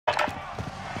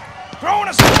Throwing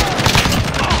a sword!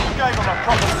 Gave them a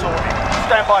proper sorting.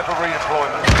 Stand by for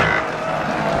redeployment.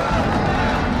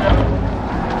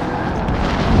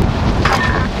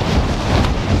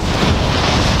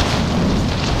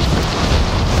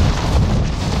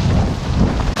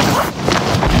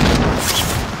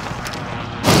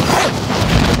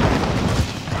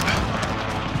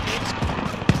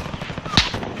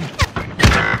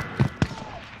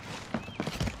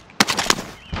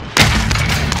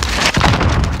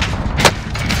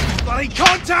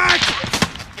 Contact!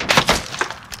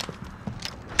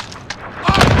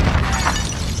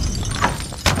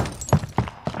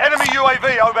 Enemy UAV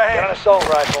overhead. Got an assault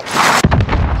rifle.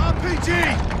 RPG!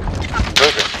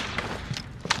 Moving.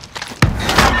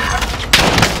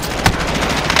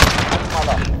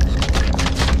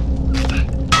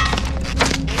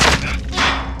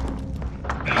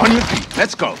 On your feet,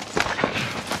 let's go.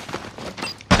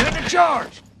 Taking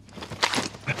charge!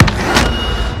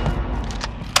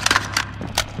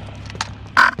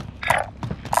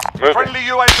 Moving. Friendly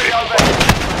UAV overhead.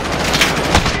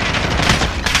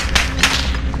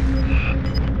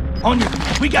 On your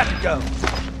feet, we got to go.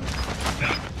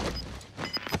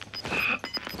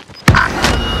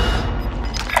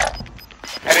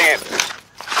 Heading in.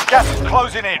 Gas is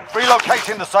closing in.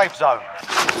 Relocating the safe zone.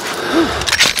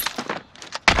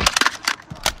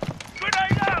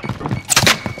 Grenade out!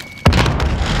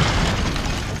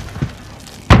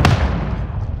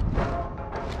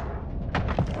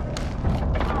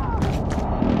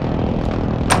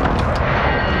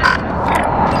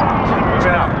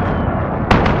 Moving out.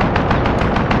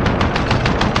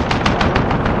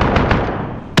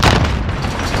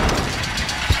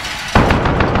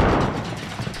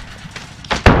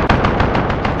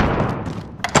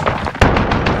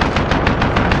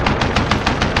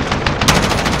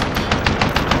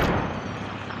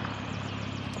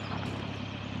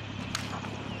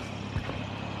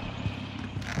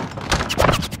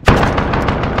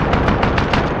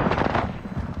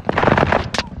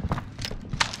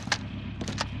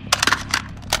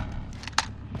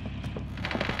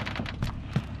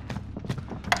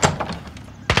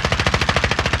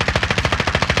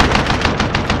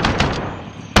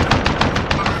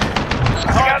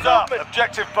 Time's up.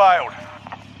 Objective failed.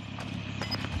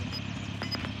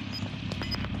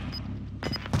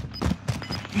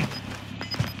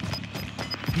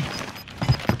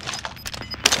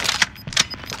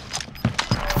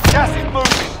 Gas is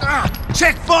moving.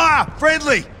 Check fire!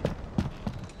 Friendly!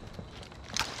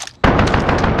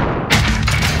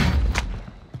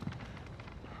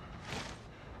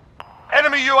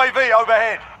 Enemy UAV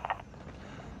overhead.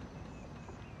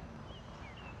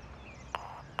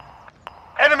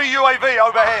 Enemy UAV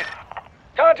overhead.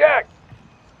 Contact!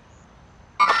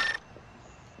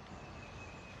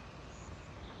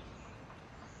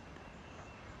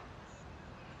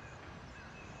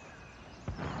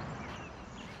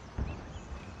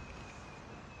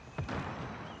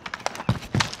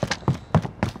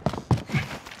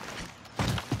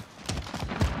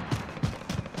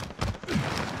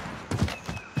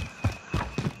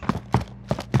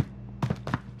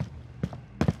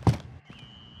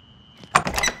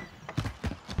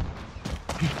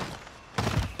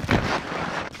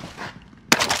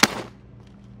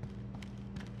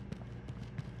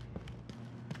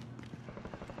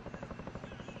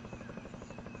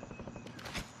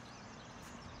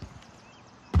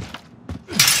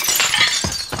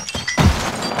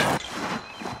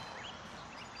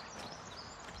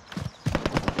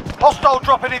 Hostile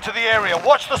dropping into the area.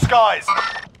 Watch the skies.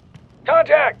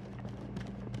 Contact!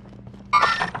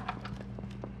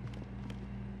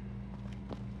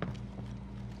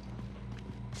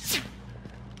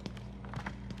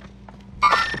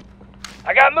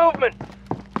 I got movement.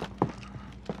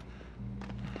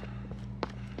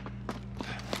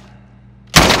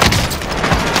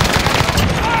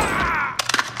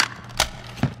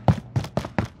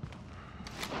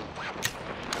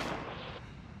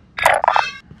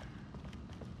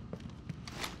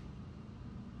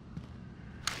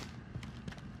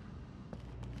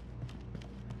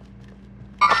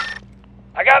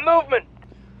 I got movement.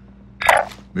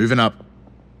 Moving up.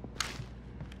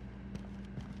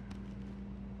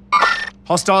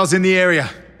 Hostiles in the area.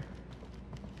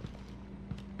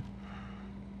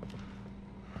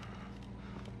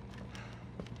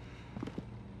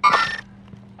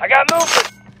 I got movement.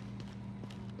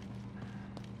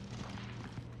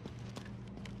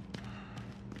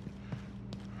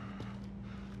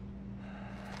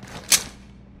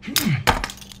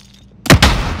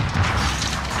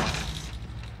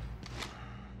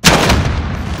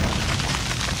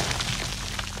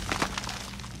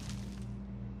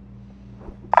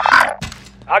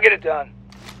 I'll get it done.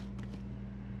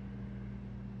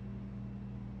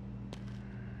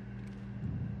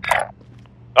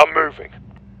 I'm moving.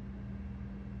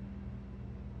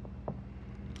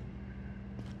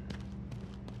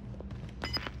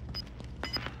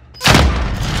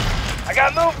 I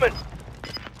got movement.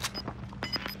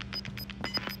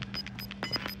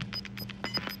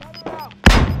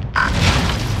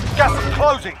 Gas is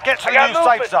closing. Get to I the got new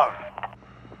safe movement.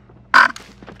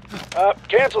 zone.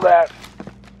 Cancel that.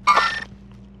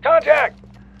 Contact!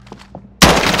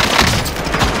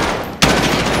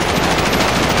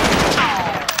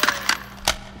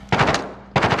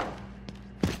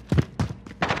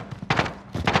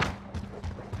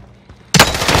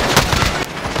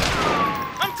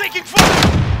 I'm taking fire!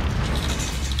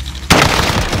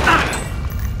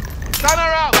 Stunner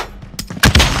out!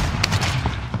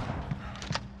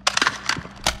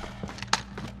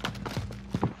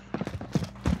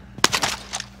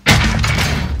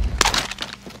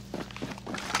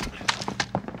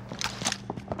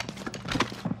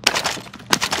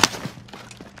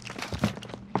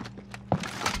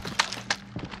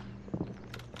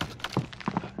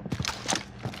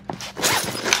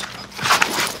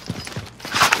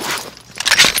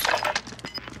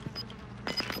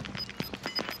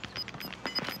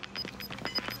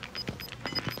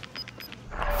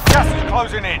 Gas is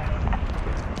closing in.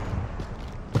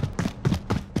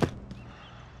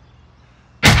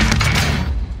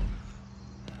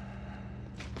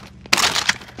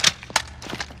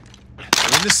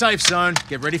 We're in the safe zone.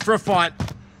 Get ready for a fight.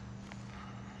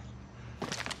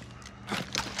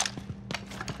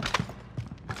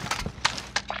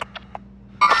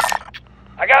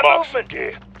 I got Box movement.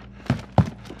 gear.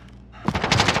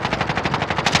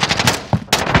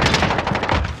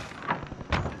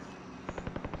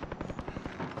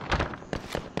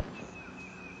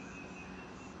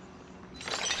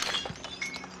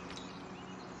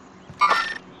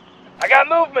 I got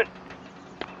movement.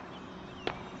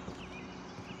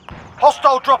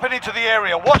 Hostile dropping into the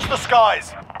area. Watch the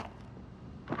skies.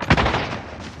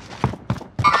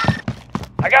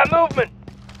 I got movement.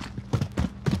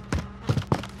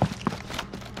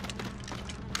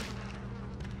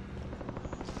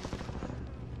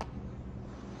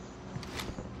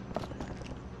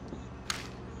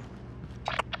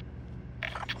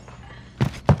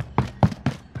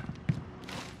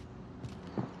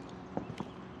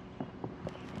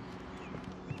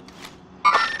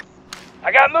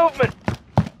 I got movement.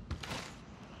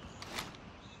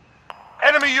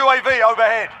 Enemy UAV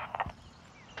overhead.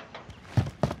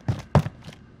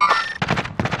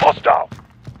 Hostile.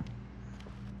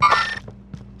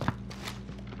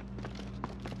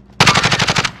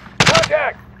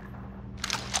 Contact.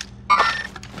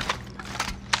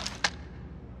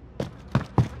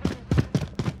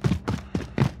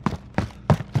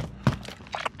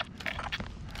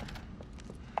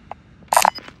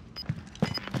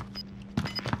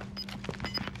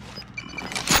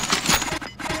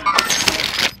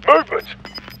 Movement.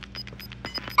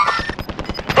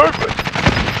 Movement.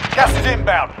 Gas is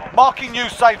inbound. Marking new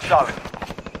safe zone.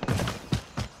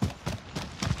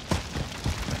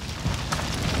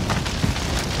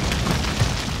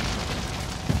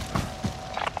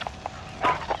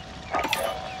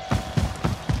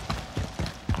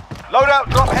 Loadout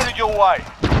drop headed your way.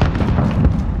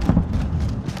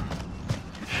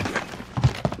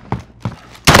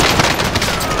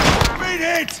 Beat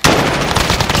it!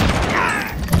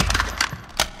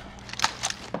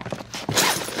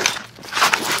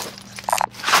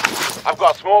 I've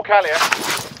got a small carrier.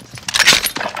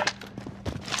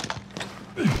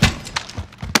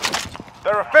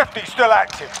 There are 50 still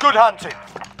active. Good hunting.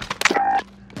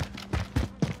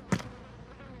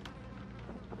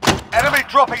 Enemy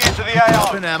dropping into the AO.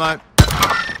 Open ammo.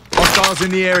 Hostiles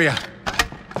in the area.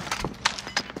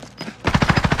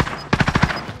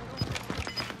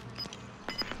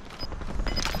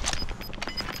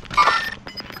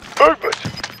 Movement.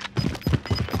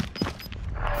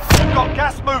 Got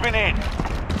gas moving in.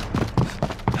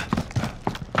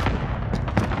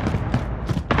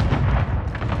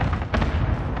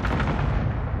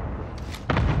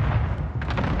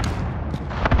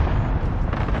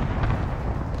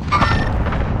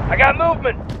 I got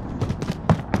movement.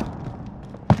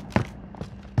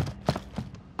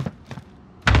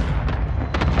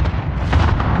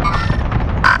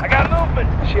 I got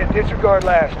movement. Shit, disregard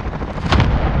last.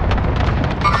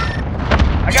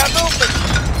 I got movement.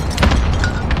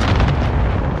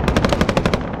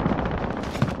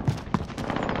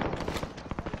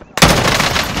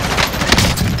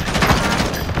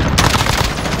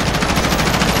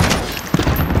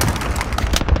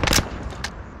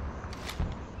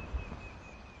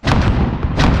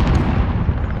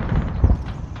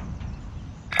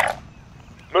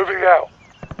 Moving out.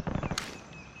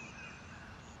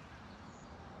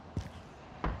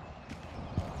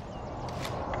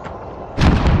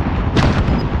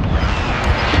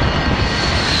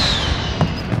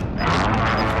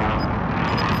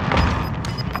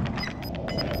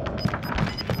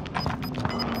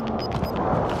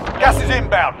 Gas is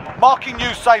inbound. Marking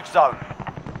new safe zone.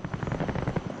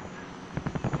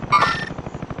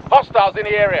 Hostiles in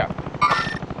the area.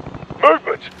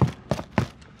 Movement!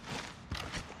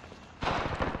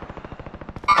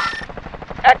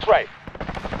 X-ray.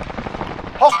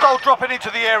 Hostile dropping into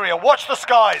the area. Watch the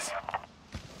skies.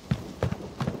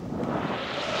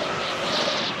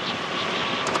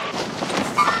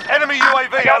 Enemy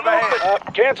UAV I got overhead.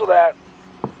 movement! Cancel that.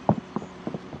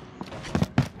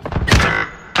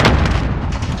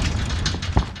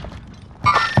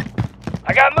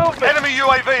 I got movement! Enemy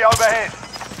UAV overhead.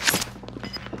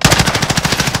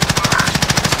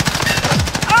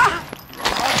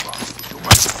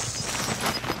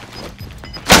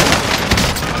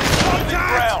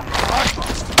 Ground.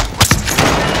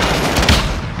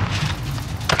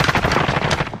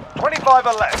 25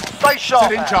 are left. Stay sharp.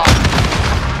 Set in charge.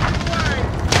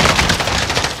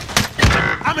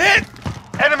 I'm hit!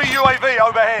 Enemy UAV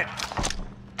overhead.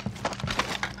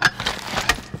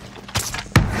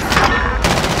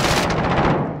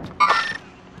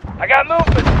 I got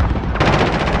movement!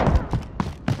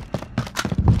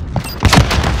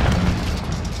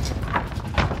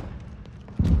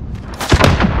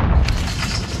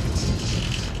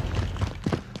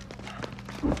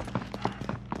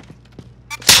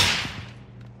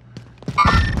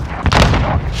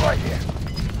 Right here.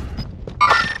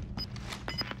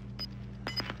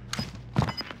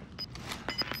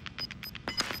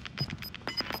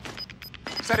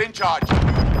 Set in charge.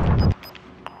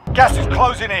 Gas is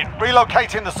closing in.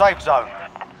 Relocating the safe zone.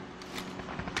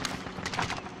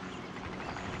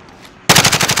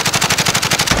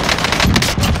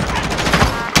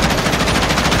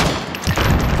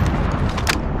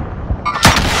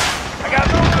 I got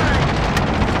movement!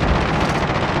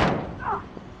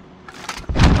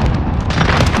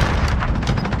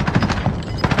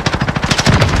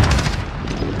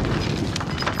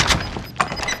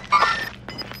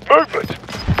 Movement!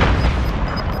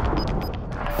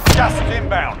 Gas is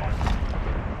inbound.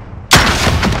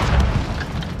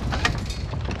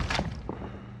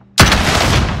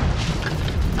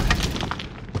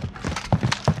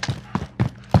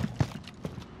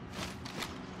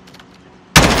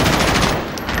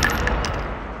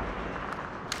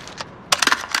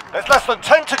 There's less than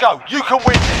 10 to go. You can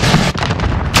win this.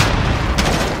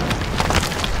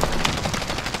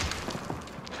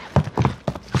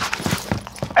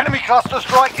 Enemy cluster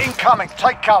strike incoming.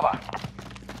 Take cover.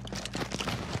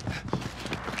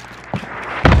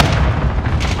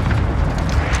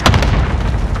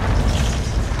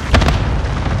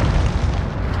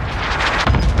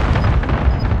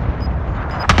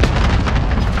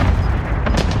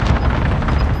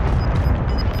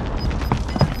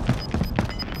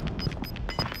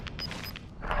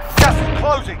 Gas is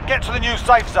closing. Get to the new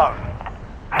safe zone.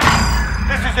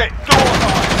 This is it. Doors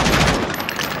on.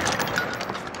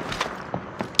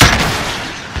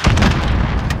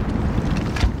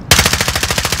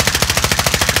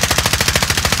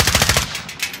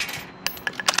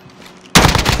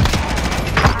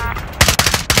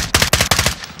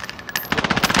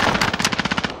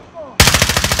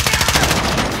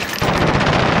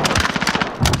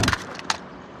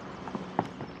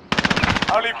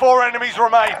 Only 4 enemies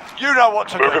remain. You know what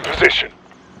to do. Move in position.